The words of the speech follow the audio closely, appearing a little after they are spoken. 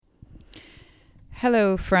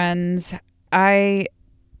Hello, friends. This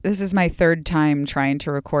is my third time trying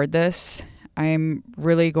to record this. I'm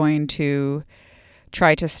really going to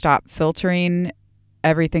try to stop filtering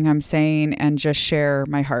everything I'm saying and just share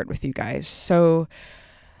my heart with you guys. So,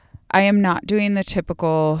 I am not doing the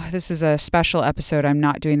typical, this is a special episode. I'm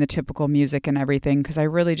not doing the typical music and everything because I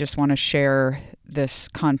really just want to share this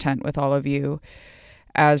content with all of you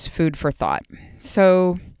as food for thought.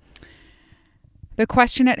 So, the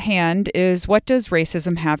question at hand is, what does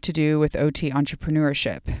racism have to do with OT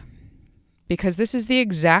entrepreneurship? Because this is the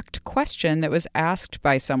exact question that was asked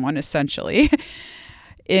by someone, essentially,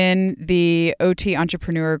 in the OT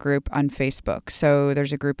entrepreneur group on Facebook. So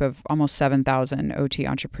there's a group of almost 7,000 OT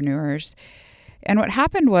entrepreneurs. And what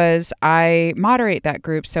happened was I moderate that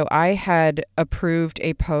group. So I had approved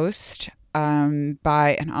a post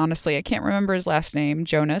by, and honestly, I can't remember his last name,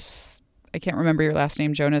 Jonas. I can't remember your last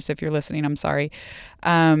name, Jonas. If you're listening, I'm sorry.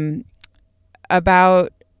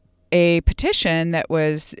 About a petition that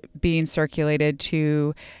was being circulated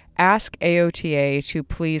to ask AOTA to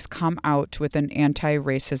please come out with an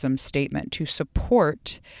anti-racism statement to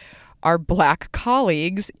support our Black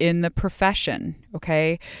colleagues in the profession.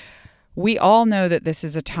 Okay. We all know that this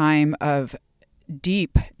is a time of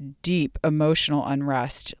deep, deep emotional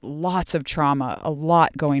unrest, lots of trauma, a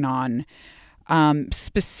lot going on.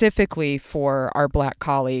 Specifically for our Black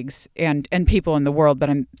colleagues and people in the world, but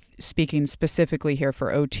I'm speaking specifically here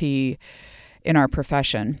for OT in our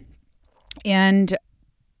profession. And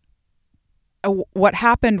what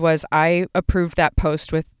happened was I approved that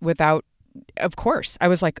post without, of course, I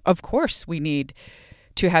was like, of course we need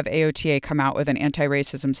to have AOTA come out with an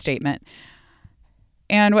anti-racism statement.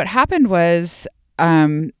 And what happened was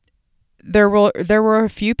there were a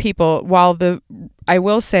few people, I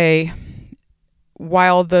will say,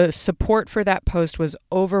 while the support for that post was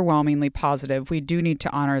overwhelmingly positive, we do need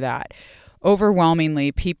to honor that.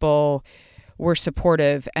 Overwhelmingly, people were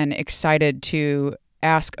supportive and excited to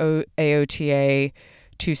ask AOTA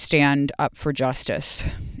to stand up for justice.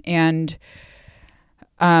 And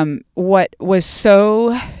what was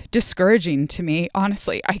so discouraging to me,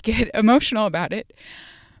 honestly, I get emotional about it,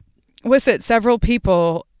 was that several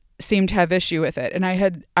people seemed to have issue with it. And I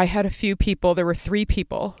had a few people, there were 3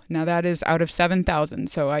 people. Now that is out of 7,000.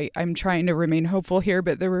 So I'm trying to remain hopeful here,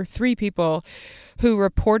 but there were 3 people who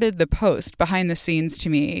reported the post behind the scenes to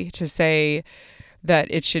me to say that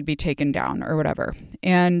it should be taken down or whatever.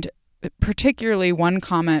 And particularly one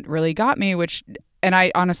comment really got me, and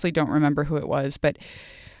I honestly don't remember who it was, but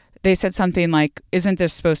they said something like, isn't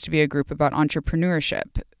this supposed to be a group about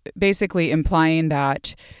entrepreneurship? Basically implying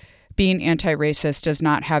that being anti-racist does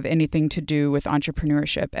not have anything to do with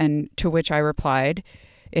entrepreneurship. And to which I replied,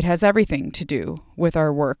 it has everything to do with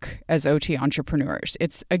our work as OT entrepreneurs.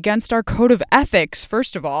 It's against our code of ethics,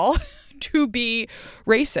 first of all, to be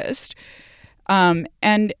racist. And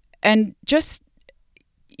just,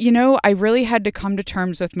 I really had to come to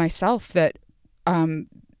terms with myself that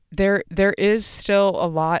there is still a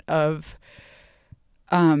lot of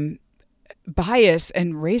bias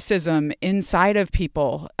and racism inside of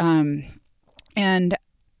people. And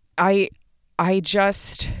I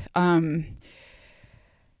just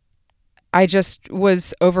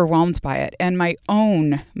was overwhelmed by it, and my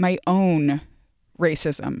own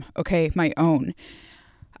racism. Okay. My own.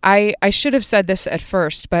 I should have said this at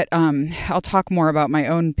first, but I'll talk more about my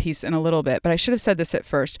own piece in a little bit, but I should have said this at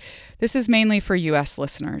first. This is mainly for US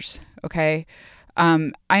listeners. Okay.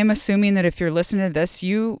 I'm assuming that if you're listening to this,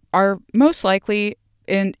 you are most likely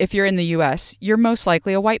if you're in the US, you're most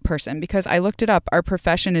likely a white person, because I looked it up. Our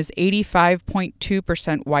profession is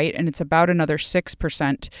 85.2% white, and it's about another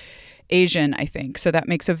 6% Asian, I think. So that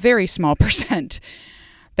makes a very small percent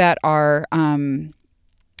that are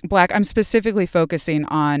Black. I'm specifically focusing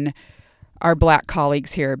on our Black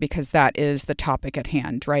colleagues here because that is the topic at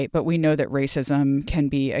hand, right? But we know that racism can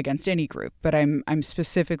be against any group, but I'm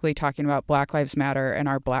specifically talking about Black Lives Matter and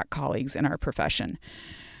our Black colleagues in our profession.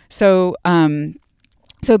 So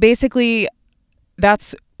basically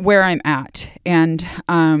that's where I'm at. And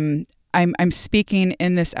I'm speaking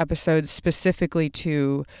in this episode specifically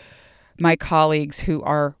to my colleagues who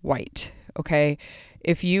are white, okay?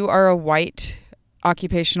 If you are a white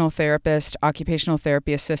occupational therapist, occupational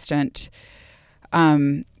therapy assistant,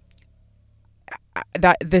 that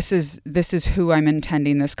this is who I'm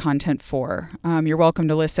intending this content for. You're welcome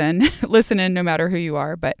to listen in no matter who you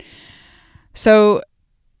are. But so,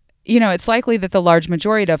 it's likely that the large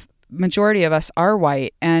majority of us are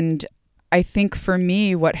white. And I think for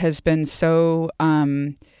me, what has been so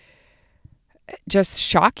just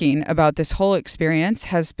shocking about this whole experience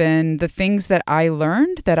has been the things that I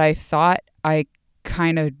learned that I thought I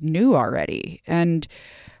kind of knew already. And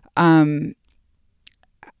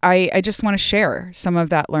I just want to share some of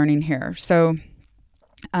that learning here. So,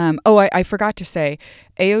 I forgot to say,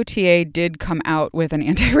 AOTA did come out with an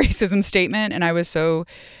anti-racism statement, and I was so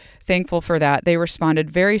thankful for that. They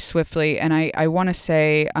responded very swiftly, and I want to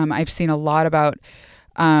say I've seen a lot about,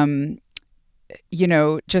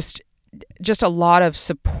 just a lot of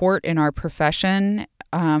support in our profession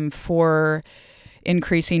for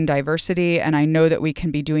increasing diversity, and I know that we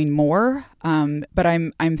can be doing more. But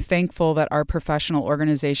I'm thankful that our professional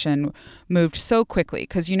organization moved so quickly,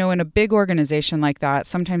 because in a big organization like that,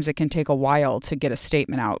 sometimes it can take a while to get a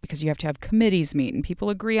statement out because you have to have committees meet and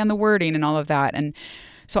people agree on the wording and all of that. And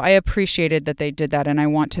so I appreciated that they did that, and I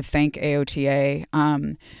want to thank AOTA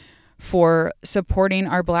for supporting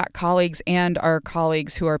our Black colleagues and our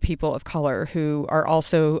colleagues who are people of color who are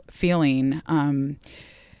also feeling the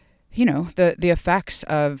effects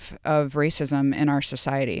of racism in our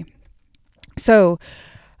society. So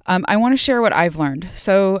I want to share what I've learned.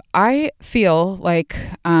 So I feel like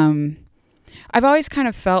I've always kind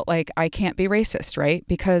of felt like I can't be racist, right?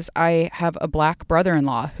 Because I have a Black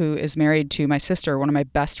brother-in-law who is married to my sister, one of my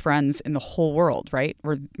best friends in the whole world, right?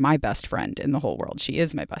 Or my best friend in the whole world. She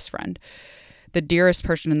is my best friend, the dearest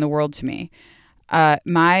person in the world to me.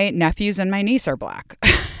 My nephews and my niece are Black.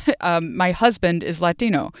 My husband is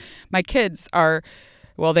Latino. My kids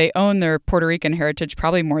they own their Puerto Rican heritage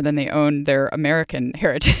probably more than they own their American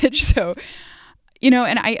heritage. So,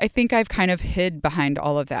 and I think I've kind of hid behind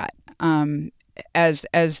all of that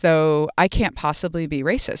as though I can't possibly be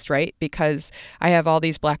racist, right? Because I have all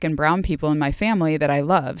these Black and brown people in my family that I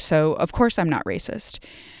love. So, of course, I'm not racist.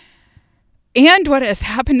 And what has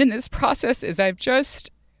happened in this process is I've just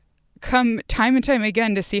come time and time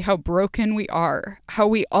again to see how broken we are, how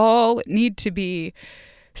we all need to be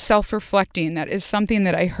self-reflecting. That is something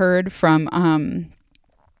that I heard from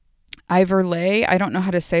Iverley. I don't know how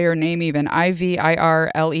to say her name even.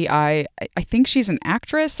 Ivirlei. I think she's an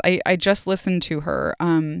actress. I just listened to her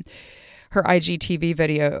IGTV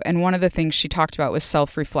video, and one of the things she talked about was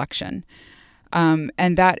self-reflection.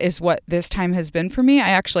 And that is what this time has been for me. I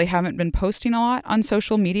actually haven't been posting a lot on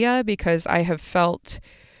social media because I have felt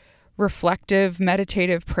reflective,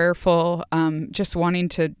 meditative, prayerful, just wanting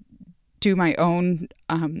to do my own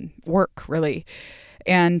work, really,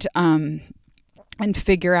 and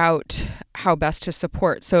figure out how best to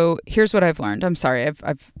support. So here's what I've learned. I'm sorry,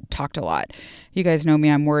 I've talked a lot. You guys know me,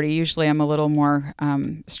 I'm wordy. Usually I'm a little more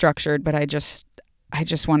structured, but I just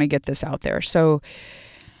want to get this out there. So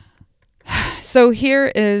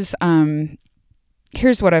here's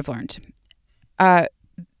what I've learned.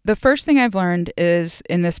 The first thing I've learned is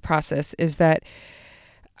in this process is that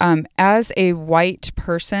as a white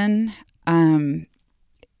person,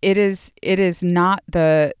 it is not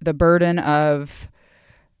the burden of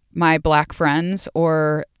my Black friends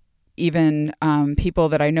or even people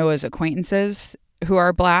that I know as acquaintances who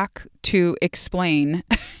are Black to explain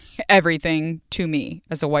everything to me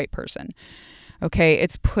as a white person. Okay,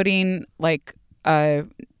 it's putting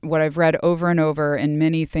what I've read over and over in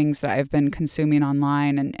many things that I've been consuming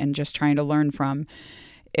online and just trying to learn from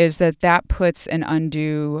is that puts an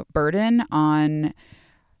undue burden on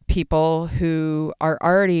people who are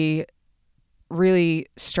already really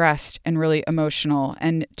stressed and really emotional.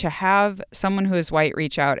 And to have someone who is white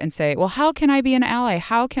reach out and say, well, how can I be an ally?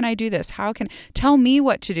 How can I do this? Tell me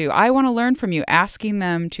what to do? I want to learn from you. Asking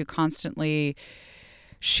them to constantly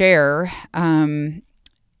share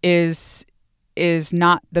is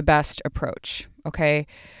not the best approach. Okay.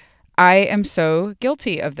 I am so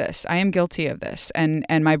guilty of this. I am guilty of this. And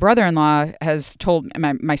my brother-in-law has told,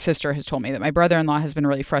 my sister has told me that my brother-in-law has been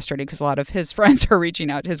really frustrated because a lot of his friends are reaching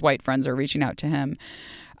out, his white friends are reaching out to him.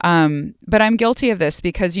 But I'm guilty of this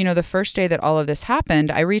because, the first day that all of this happened,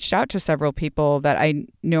 I reached out to several people that I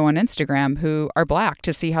know on Instagram who are Black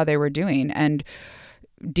to see how they were doing and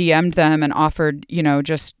DM'd them and offered,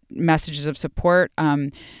 just messages of support.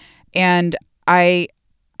 And I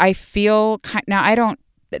feel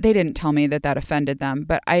they didn't tell me that offended them,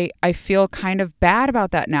 but I feel kind of bad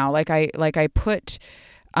about that now. Like I put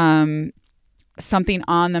something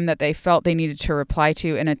on them that they felt they needed to reply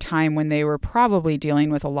to in a time when they were probably dealing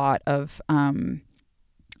with a lot of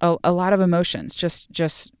emotions,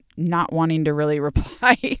 just not wanting to really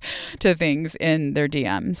reply to things in their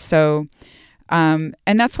DMs. So, and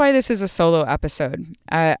that's why this is a solo episode.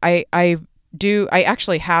 I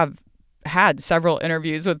actually have had several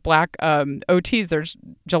interviews with Black OTs. There's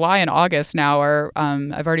July and August now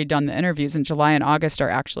I've already done the interviews, and July and August are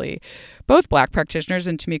actually both Black practitioners,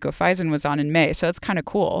 and Tamiko Faison was on in May. So it's kind of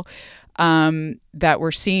cool that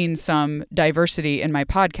we're seeing some diversity in my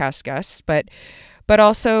podcast guests. But But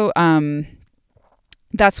also,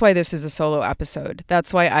 that's why this is a solo episode.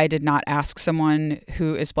 That's why I did not ask someone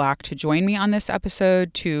who is Black to join me on this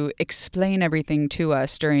episode to explain everything to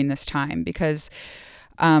us during this time, because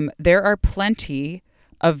there are plenty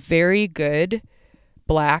of very good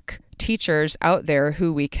Black teachers out there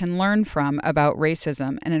who we can learn from about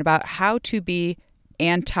racism and about how to be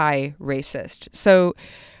anti-racist. So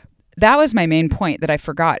that was my main point that I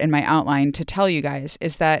forgot in my outline to tell you guys,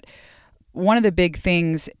 is that one of the big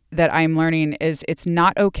things that I'm learning is it's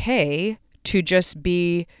not okay to just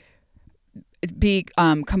be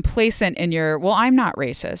complacent in your, well, I'm not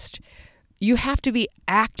racist. You have to be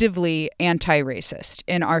actively anti-racist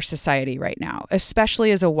in our society right now,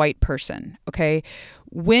 especially as a white person, okay?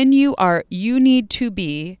 When you need to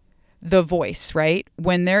be the voice, right?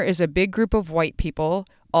 When there is a big group of white people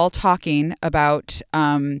all talking about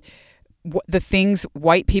the things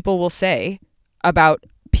white people will say about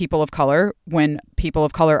people of color when people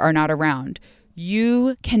of color are not around,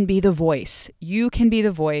 you can be the voice. You can be the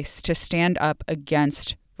voice to stand up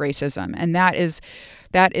against racism. And that is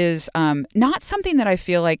not something that I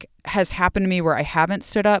feel like has happened to me where I haven't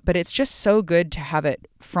stood up, but it's just so good to have it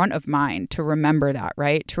front of mind, to remember that,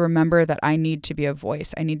 right? To remember that I need to be a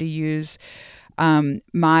voice. I need to use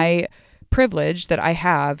my privilege that I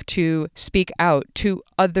have to speak out to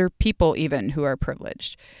other people even who are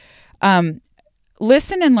privileged.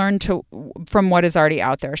 Listen and learn from what is already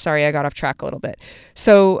out there. Sorry, I got off track a little bit.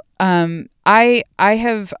 So I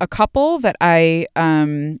have a couple that I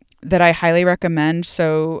highly recommend.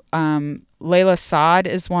 So Layla Saad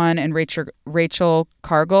is one, and Rachel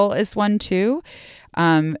Cargill is one too.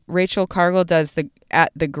 Rachel Cargill does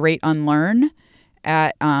the Great Unlearn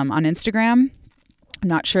on Instagram. I'm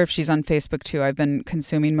not sure if she's on Facebook too. I've been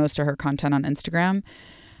consuming most of her content on Instagram.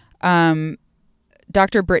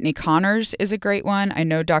 Dr. Brittany Connors is a great one. I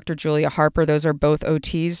know Dr. Julia Harper. Those are both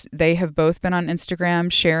OTs. They have both been on Instagram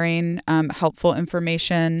sharing helpful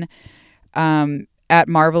information. At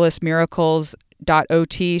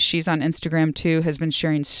marvelousmiracles.ot, she's on Instagram too, has been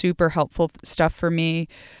sharing super helpful stuff for me.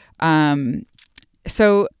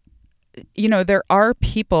 So, there are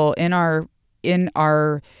people in our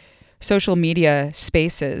social media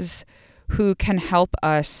spaces who can help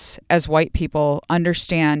us as white people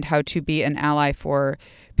understand how to be an ally for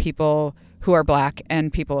people who are Black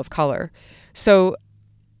and people of color. So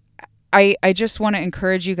I just want to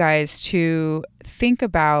encourage you guys to think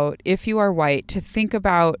about, if you are white, to think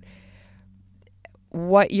about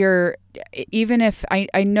what even if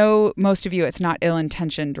I know most of you, it's not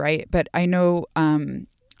ill-intentioned, right? But I know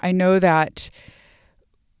that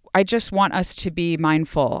I just want us to be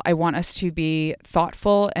mindful. I want us to be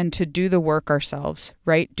thoughtful and to do the work ourselves,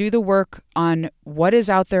 right? Do the work on what is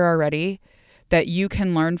out there already that you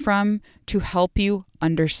can learn from to help you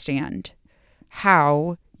understand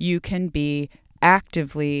how you can be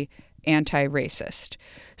actively anti-racist.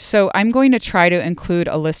 So I'm going to try to include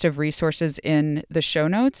a list of resources in the show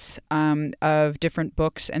notes of different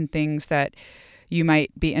books and things that you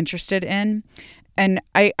might be interested in. And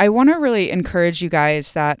I want to really encourage you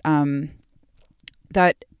guys that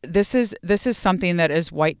that this is something that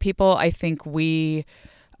as white people, I think it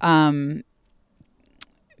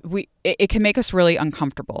can make us really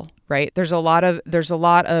uncomfortable, right? There's a lot of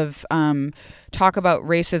talk about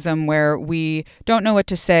racism where we don't know what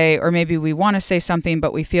to say, or maybe we want to say something,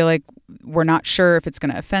 but we feel like we're not sure if it's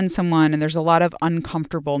going to offend someone, and there's a lot of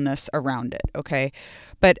uncomfortableness around it. Okay,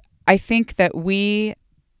 but I think that we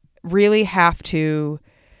really have to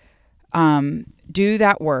do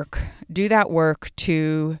that work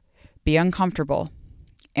to be uncomfortable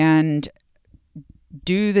and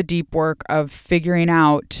do the deep work of figuring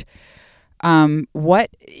out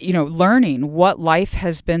learning what life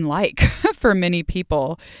has been like for many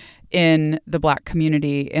people in the Black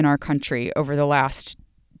community in our country over the last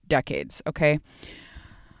decades. Okay.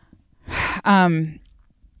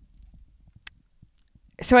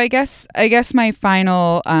 So I guess my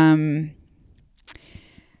final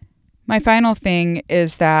thing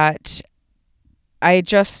is that I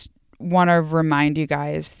just want to remind you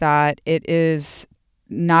guys that it is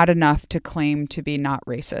not enough to claim to be not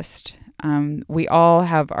racist. We all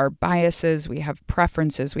have our biases, we have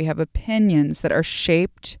preferences, we have opinions that are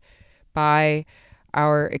shaped by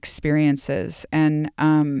our experiences, and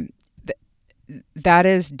that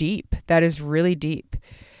is deep. That is really deep.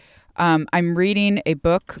 I'm reading a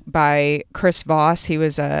book by Chris Voss. He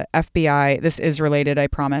was a FBI. This is related, I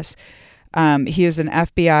promise. He is an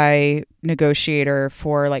FBI negotiator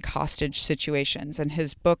for like hostage situations, and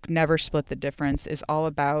his book Never Split the Difference is all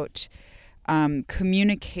about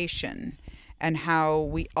communication and how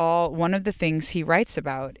one of the things he writes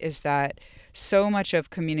about is that so much of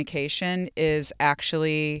communication is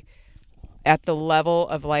actually at the level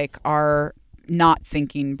of like our not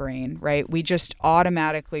thinking brain, right? We just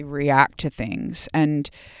automatically react to things. And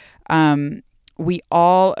I'm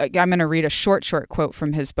going to read a short quote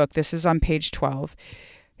from his book. This is on page 12.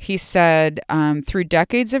 He said, through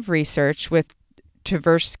decades of research with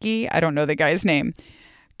Tversky, I don't know the guy's name,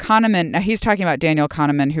 Kahneman, now he's talking about Daniel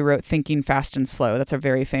Kahneman, who wrote Thinking Fast and Slow. That's a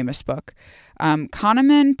very famous book.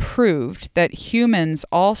 Kahneman proved that humans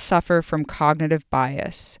all suffer from cognitive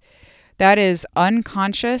bias. That is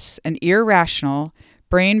unconscious and irrational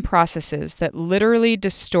brain processes that literally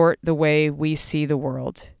distort the way we see the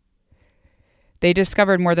world. They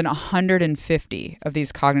discovered more than 150 of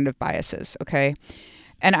these cognitive biases, okay?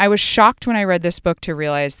 And I was shocked when I read this book to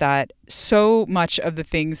realize that so much of the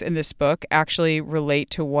things in this book actually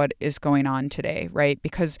relate to what is going on today, right?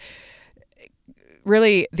 Because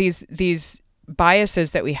really these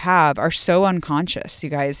biases that we have are so unconscious,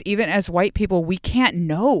 you guys. Even as white people, we can't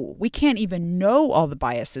even know all the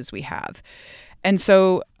biases we have. And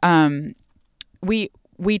so we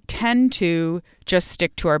tend to just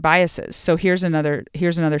stick to our biases. So here's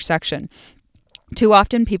another section. Too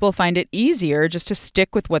often people find it easier just to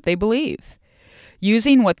stick with what they believe.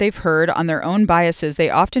 Using what they've heard on their own biases, they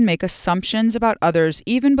often make assumptions about others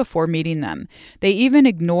even before meeting them. They even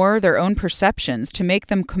ignore their own perceptions to make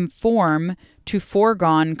them conform to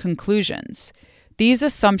foregone conclusions. These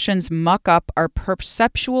assumptions muck up our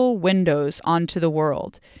perceptual windows onto the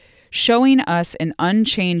world, showing us an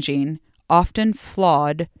unchanging, often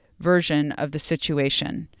flawed version of the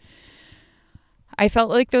situation. I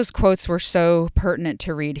felt like those quotes were so pertinent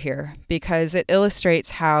to read here because it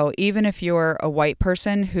illustrates how even if you're a white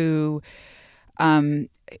person who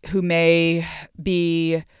may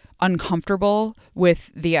be uncomfortable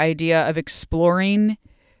with the idea of exploring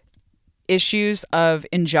issues of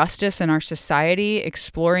injustice in our society,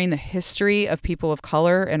 exploring the history of people of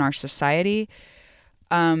color in our society,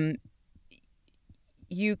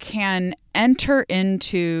 you can enter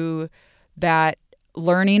into that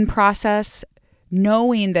learning process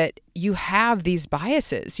knowing that you have these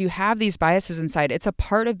biases. You have these biases inside. It's a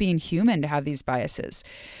part of being human to have these biases.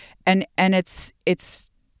 And it's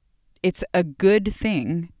a good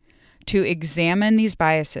thing to examine these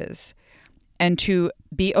biases and to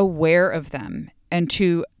be aware of them and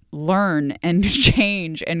to learn and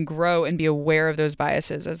change and grow and be aware of those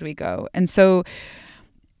biases as we go. And so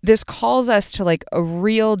this calls us to like a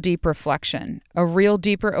real deep reflection, a real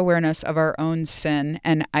deeper awareness of our own sin.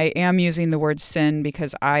 And I am using the word sin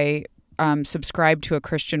because I subscribe to a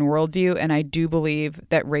Christian worldview, and I do believe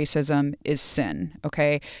that racism is sin.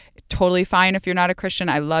 Okay, totally fine if you're not a Christian.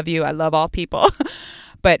 I love you. I love all people,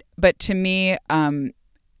 but to me,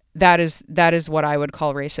 that is what I would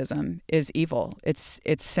call racism, is evil. It's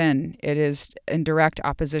sin. It is in direct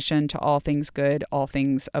opposition to all things good, all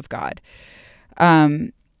things of God.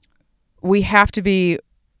 We have to be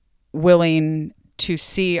willing to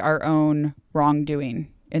see our own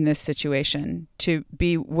wrongdoing in this situation, to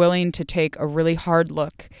be willing to take a really hard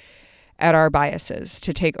look at our biases,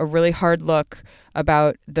 to take a really hard look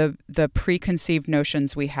about the preconceived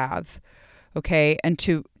notions we have, okay? And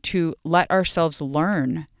to let ourselves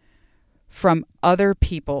learn from other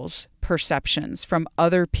people's perceptions, from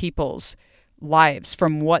other people's lives,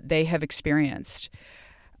 from what they have experienced.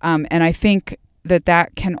 And I think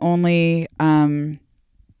that can only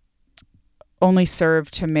serve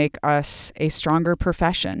to make us a stronger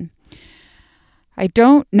profession. I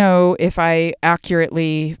don't know if I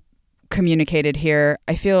accurately communicated here.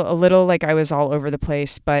 I feel a little like I was all over the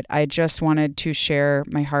place, but I just wanted to share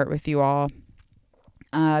my heart with you all.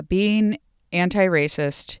 Being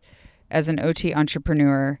anti-racist as an OT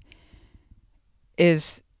entrepreneur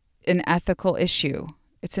is an ethical issue.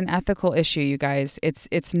 It's an ethical issue, you guys.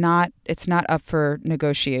 It's not up for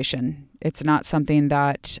negotiation. It's not something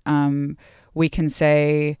that we can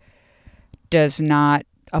say does not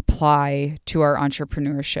apply to our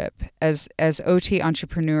entrepreneurship. As OT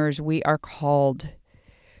entrepreneurs, we are called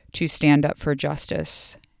to stand up for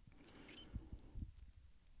justice.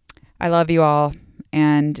 I love you all,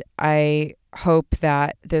 and I hope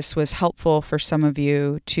that this was helpful for some of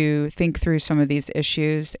you to think through some of these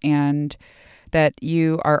issues, and that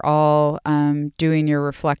you are all doing your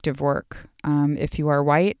reflective work. If you are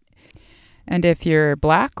white, and if you're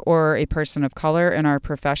Black or a person of color in our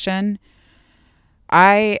profession,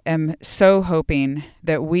 I am so hoping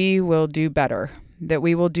that we will do better, in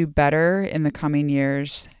the coming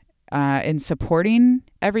years in supporting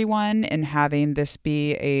everyone and having this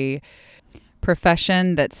be a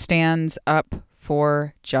profession that stands up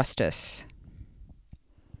for justice.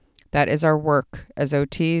 That is our work as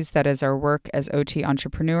OTs. That is our work as OT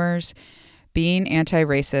entrepreneurs. Being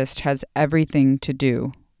anti-racist has everything to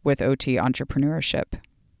do with OT entrepreneurship.